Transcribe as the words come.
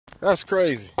That's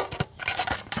crazy.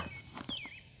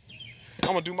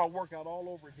 I'm gonna do my workout all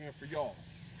over again for y'all.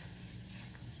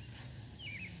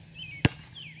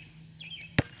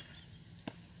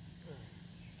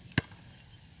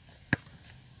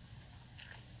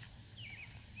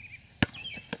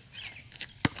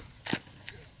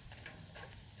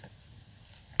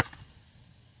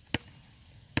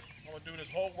 I'm gonna do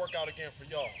this whole workout again for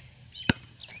y'all.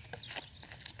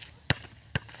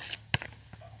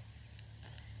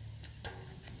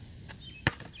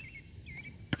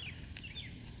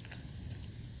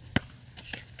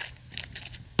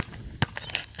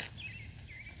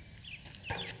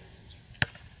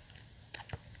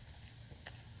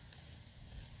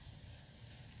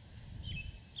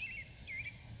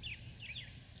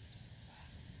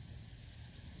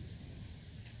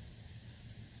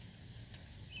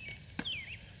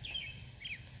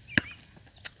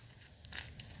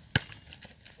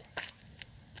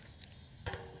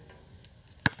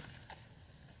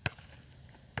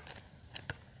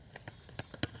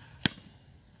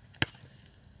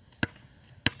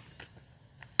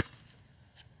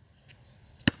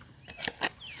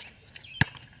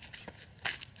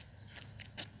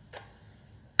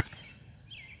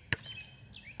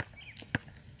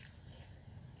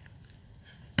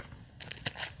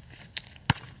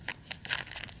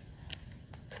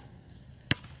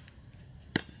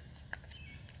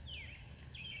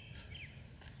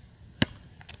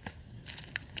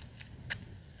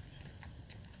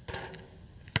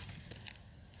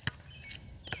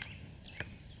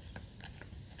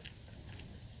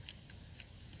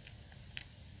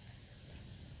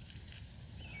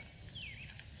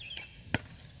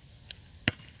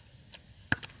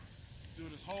 Do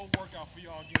this whole workout for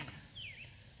y'all again.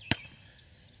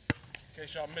 In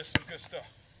case y'all missed some good stuff.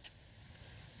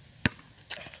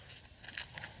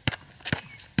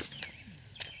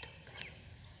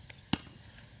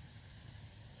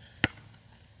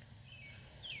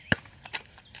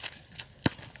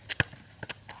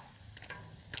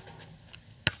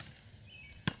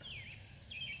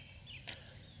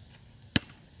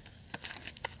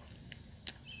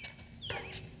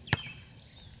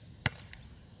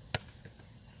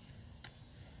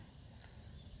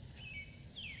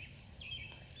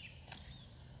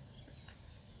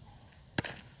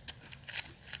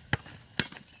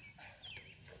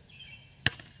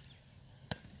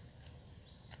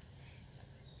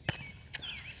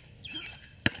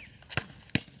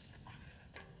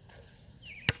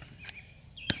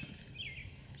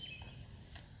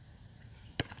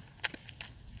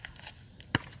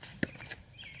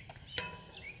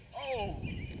 Oh!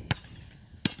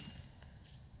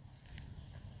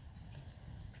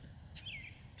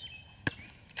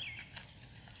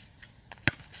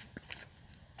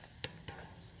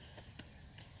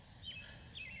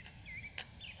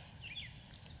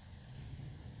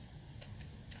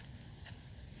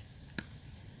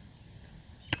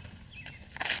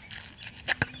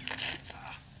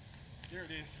 There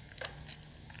it is.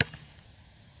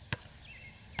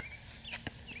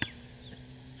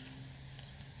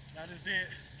 I just did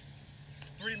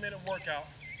a 3-minute workout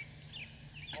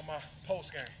on my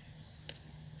post game.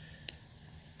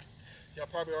 Y'all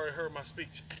probably already heard my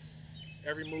speech.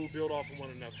 Every move build off of one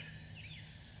another.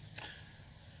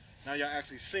 Now y'all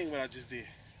actually seen what I just did.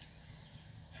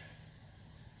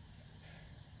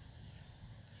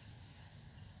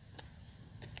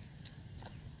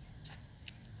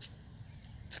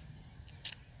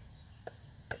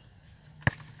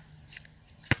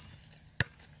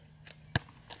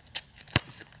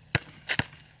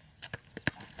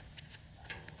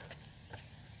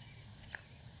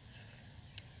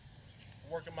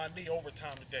 Working my knee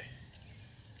overtime today.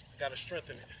 Gotta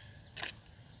strengthen it.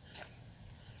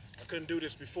 I couldn't do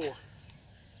this before.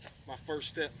 My first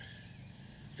step.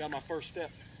 Got my first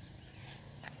step.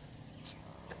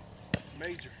 It's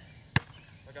major.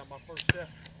 I got my first step.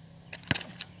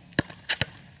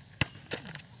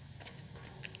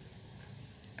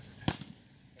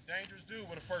 A dangerous dude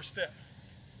with a first step.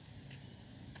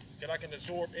 That I can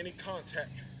absorb any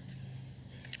contact.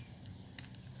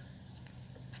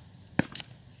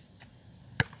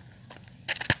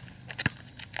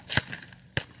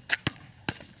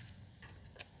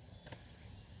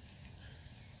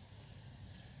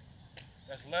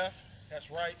 That's left, that's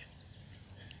right.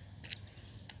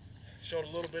 Showed a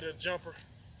little bit of a jumper.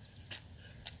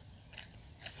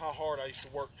 That's how hard I used to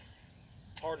work.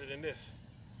 Harder than this.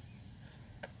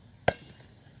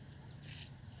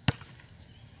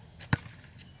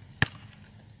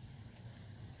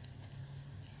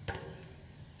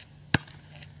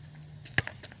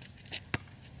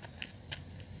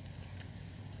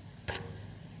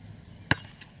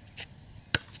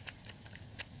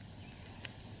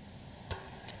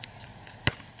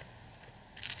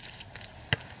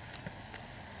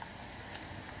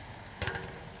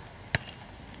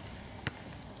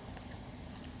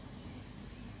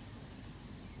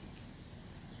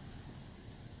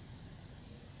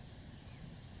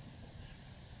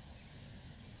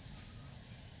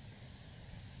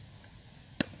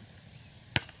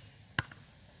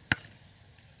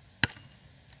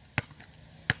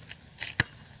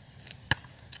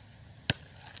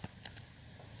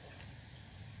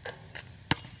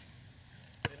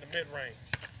 mid-range.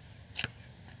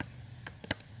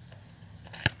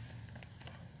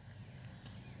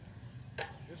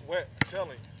 It's wet, I'm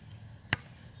telling you.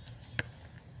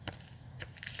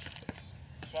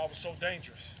 That's why I was so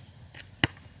dangerous.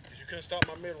 Because you couldn't stop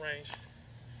my mid-range.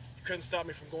 You couldn't stop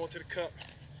me from going to the cup.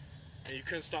 And you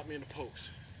couldn't stop me in the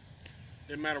post.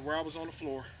 Didn't matter where I was on the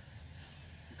floor.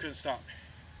 You couldn't stop me.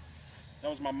 That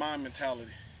was my mind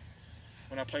mentality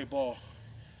when I played ball.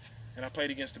 And I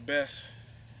played against the best.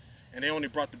 And they only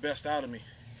brought the best out of me.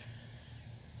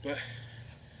 But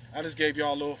I just gave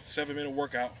y'all a little 7-minute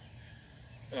workout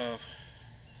of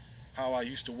how I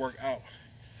used to work out.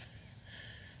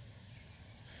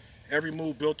 Every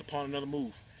move built upon another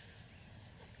move.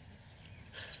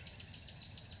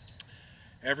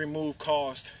 Every move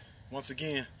caused, once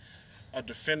again, a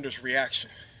defender's reaction.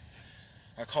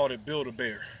 I called it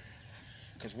Build-A-Bear,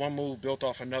 because one move built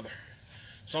off another.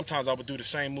 Sometimes I would do the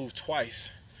same move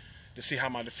twice to see how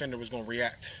my defender was going to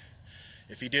react.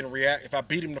 If he didn't react, if I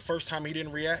beat him the first time he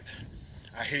didn't react,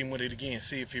 I hit him with it again,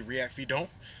 see if he reacts. If he don't,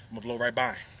 I'm going to blow right by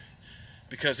him.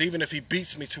 Because even if he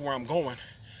beats me to where I'm going,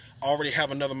 I already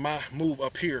have another move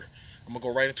up here. I'm going to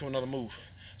go right into another move.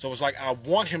 So it's like I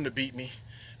want him to beat me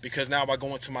because now I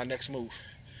go into my next move.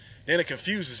 Then it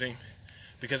confuses him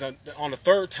because on the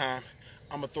third time,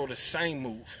 I'm going to throw the same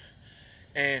move.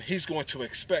 And he's going to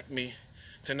expect me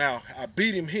to now, I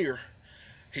beat him here.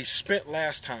 He spent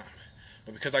last time.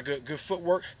 But because I got good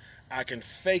footwork, I can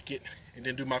fake it and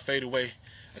then do my fadeaway,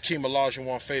 Akeem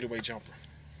Olajuwon fadeaway jumper.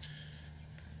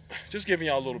 Just giving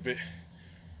y'all a little bit.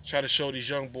 Try to show these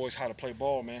young boys how to play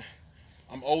ball, man.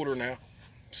 I'm older now,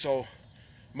 so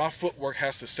my footwork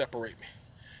has to separate me.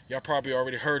 Y'all probably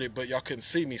already heard it, but y'all couldn't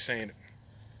see me saying it.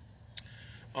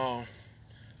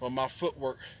 But my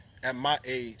footwork at my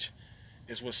age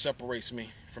is what separates me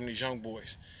from these young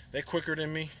boys. They're quicker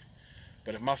than me,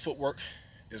 but if my footwork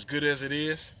is good as it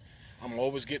is, I'm going to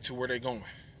always get to where they're going.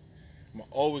 I'm going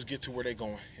to always get to where they're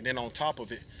going. And then on top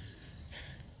of it,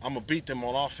 I'm going to beat them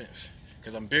on offense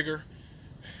because I'm bigger.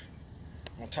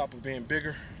 On top of being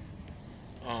bigger,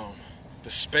 the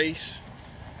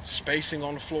spacing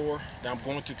on the floor that I'm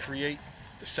going to create,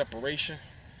 the separation.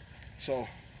 So,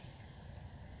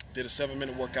 did a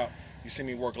 7-minute workout. You see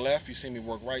me work left, you see me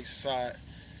work right side.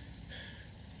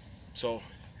 So,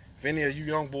 if any of you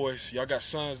young boys, y'all got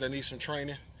sons that need some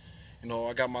training, you know,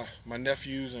 I got my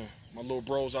nephews and my little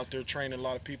bros out there training a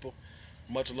lot of people.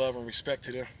 Much love and respect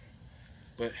to them.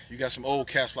 But you got some old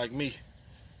cats like me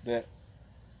that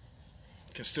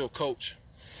can still coach.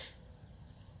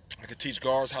 I could teach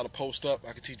guards how to post up.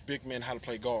 I could teach big men how to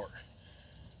play guard.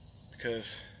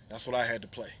 Because that's what I had to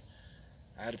play.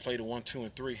 I had to play the 1, 2,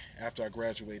 and 3 after I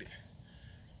graduated.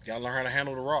 You gotta learn how to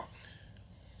handle the rock.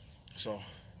 So,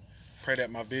 pray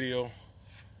that my video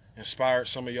inspired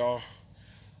some of y'all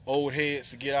old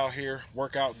heads to get out here,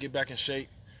 work out, get back in shape,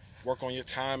 work on your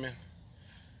timing.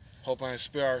 Hope I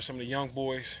inspire some of the young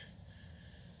boys.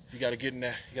 You gotta get in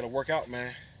there. You gotta work out,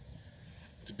 man.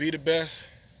 To be the best,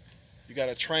 you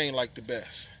gotta train like the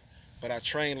best. But I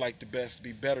train like the best to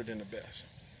be better than the best.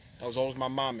 That was always my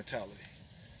mind mentality.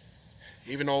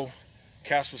 Even though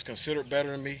cats was considered better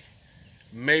than me,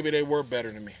 maybe they were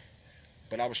better than me.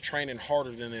 But I was training harder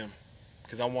than them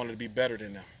because I wanted to be better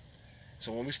than them.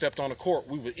 So when we stepped on the court,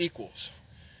 we were equals.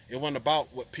 It wasn't about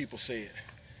what people said.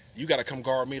 You gotta come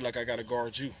guard me like I gotta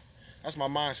guard you. That's my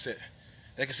mindset.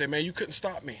 They can say, man, you couldn't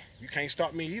stop me. You can't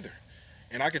stop me either.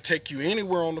 And I could take you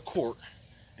anywhere on the court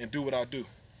and do what I do.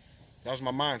 That was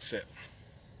my mindset.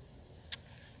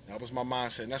 That was my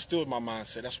mindset. And that's still my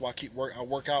mindset. That's why I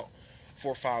work out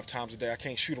 4 or 5 times a day. I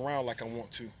can't shoot around like I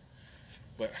want to.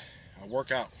 But I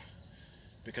work out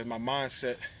because my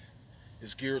mindset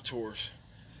is geared towards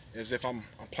as if I'm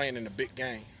playing in a big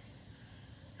game.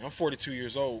 And I'm 42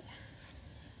 years old.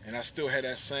 And I still had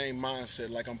that same mindset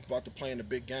like I'm about to play in a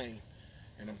big game.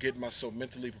 And I'm getting myself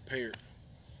mentally prepared.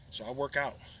 So I work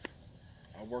out.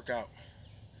 I work out.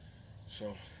 So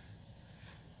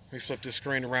let me flip this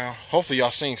screen around. Hopefully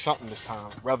y'all seen something this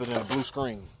time rather than a blue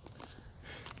screen.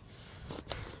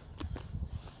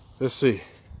 Let's see.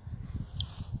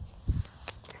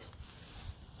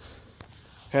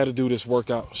 Had to do this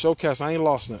workout. Showcast, I ain't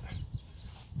lost nothing.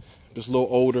 Just a little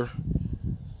older.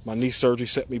 My knee surgery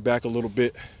set me back a little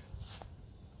bit.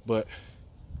 But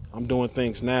I'm doing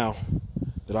things now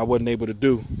that I wasn't able to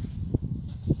do,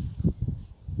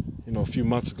 you know, a few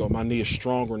months ago. My knee is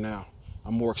stronger now.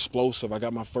 I'm more explosive. I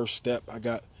got my first step.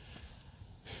 I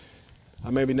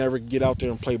maybe never get out there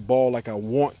and play ball like I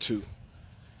want to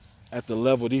at the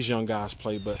level these young guys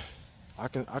play, but I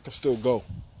can still go.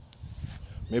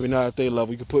 Maybe not at their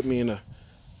level. You could put me in a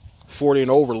 40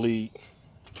 and over league.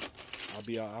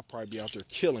 I'll probably be out there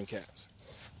killing cats.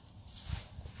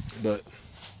 But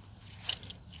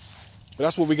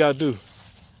that's what we gotta do.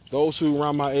 Those who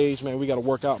around my age, man, we gotta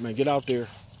work out, man. Get out there,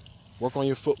 work on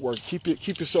your footwork. Keep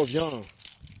yourself young.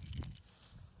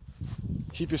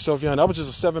 Keep yourself young. That was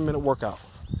just a 7-minute workout.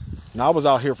 Now I was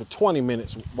out here for 20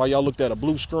 minutes while y'all looked at a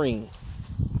blue screen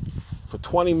for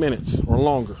 20 minutes or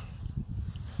longer.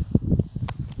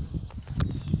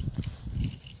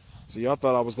 So y'all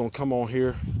thought I was gonna come on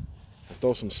here and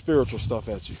throw some spiritual stuff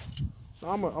at you.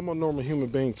 I'm a normal human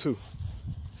being too.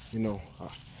 You know,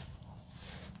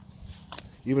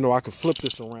 even though I could flip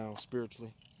this around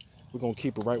spiritually, we're gonna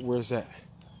keep it right where it's at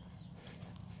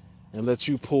and let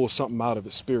you pull something out of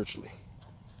it spiritually.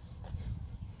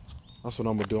 That's what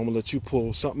I'm gonna do. I'm gonna let you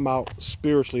pull something out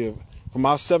spiritually from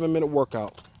my 7-minute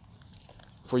workout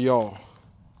for y'all.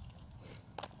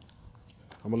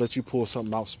 I'm gonna let you pull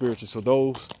something out spiritually. So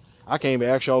those, I can't even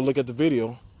ask y'all to look at the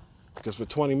video because for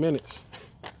 20 minutes,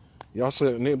 y'all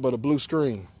said nothing but a blue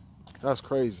screen. That's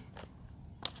crazy.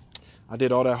 I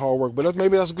did all that hard work, but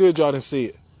maybe that's good y'all didn't see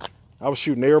it. I was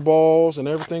shooting air balls and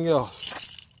everything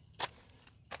else.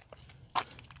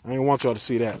 I didn't want y'all to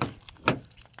see that.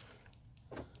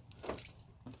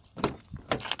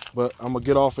 But I'm gonna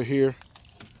get off of here.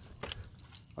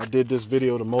 I did this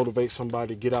video to motivate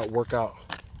somebody to get out, work out.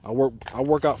 I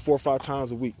work out 4 or 5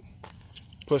 times a week.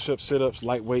 Push-ups, sit-ups,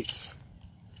 light weights.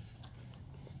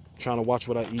 Trying to watch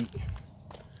what I eat.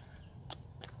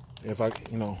 If I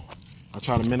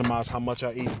try to minimize how much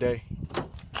I eat a day.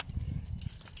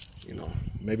 You know,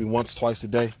 maybe once, twice a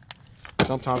day.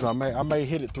 Sometimes I may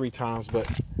hit it 3 times, but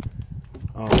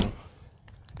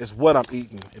it's what I'm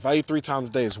eating. If I eat 3 times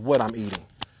a day, it's what I'm eating.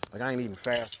 Like I ain't eating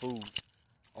fast food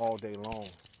all day long.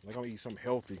 Like I'm gonna eat something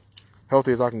healthy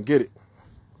as I can get it.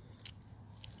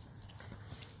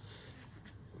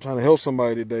 I'm trying to help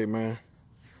somebody today, man.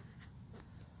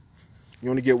 You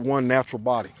only get one natural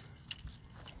body.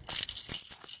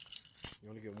 You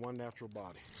only get one natural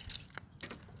body.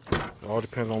 It all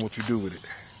depends on what you do with it.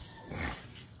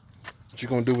 What you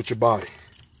gonna do with your body?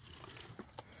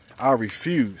 I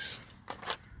refuse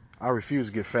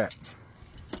to get fat.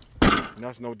 And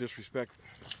that's no disrespect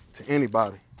to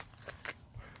anybody.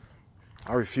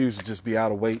 I refuse to just be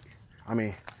out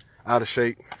of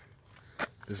shape,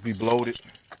 just be bloated.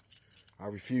 I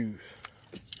refuse.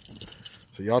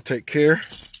 So y'all take care.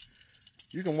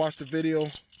 You can watch the video.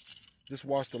 Just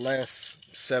watch the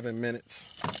last 7 minutes.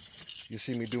 You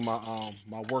see me do my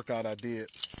workout I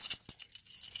did.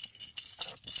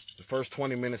 The first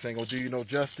 20 minutes ain't gonna do you no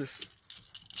justice,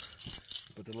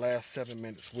 but the last 7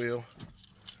 minutes will.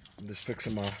 I'm just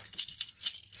fixing my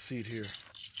seat here.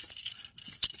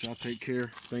 But y'all take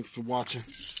care. Thanks for watching.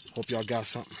 Hope y'all got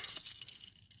something.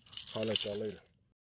 I'll let y'all later.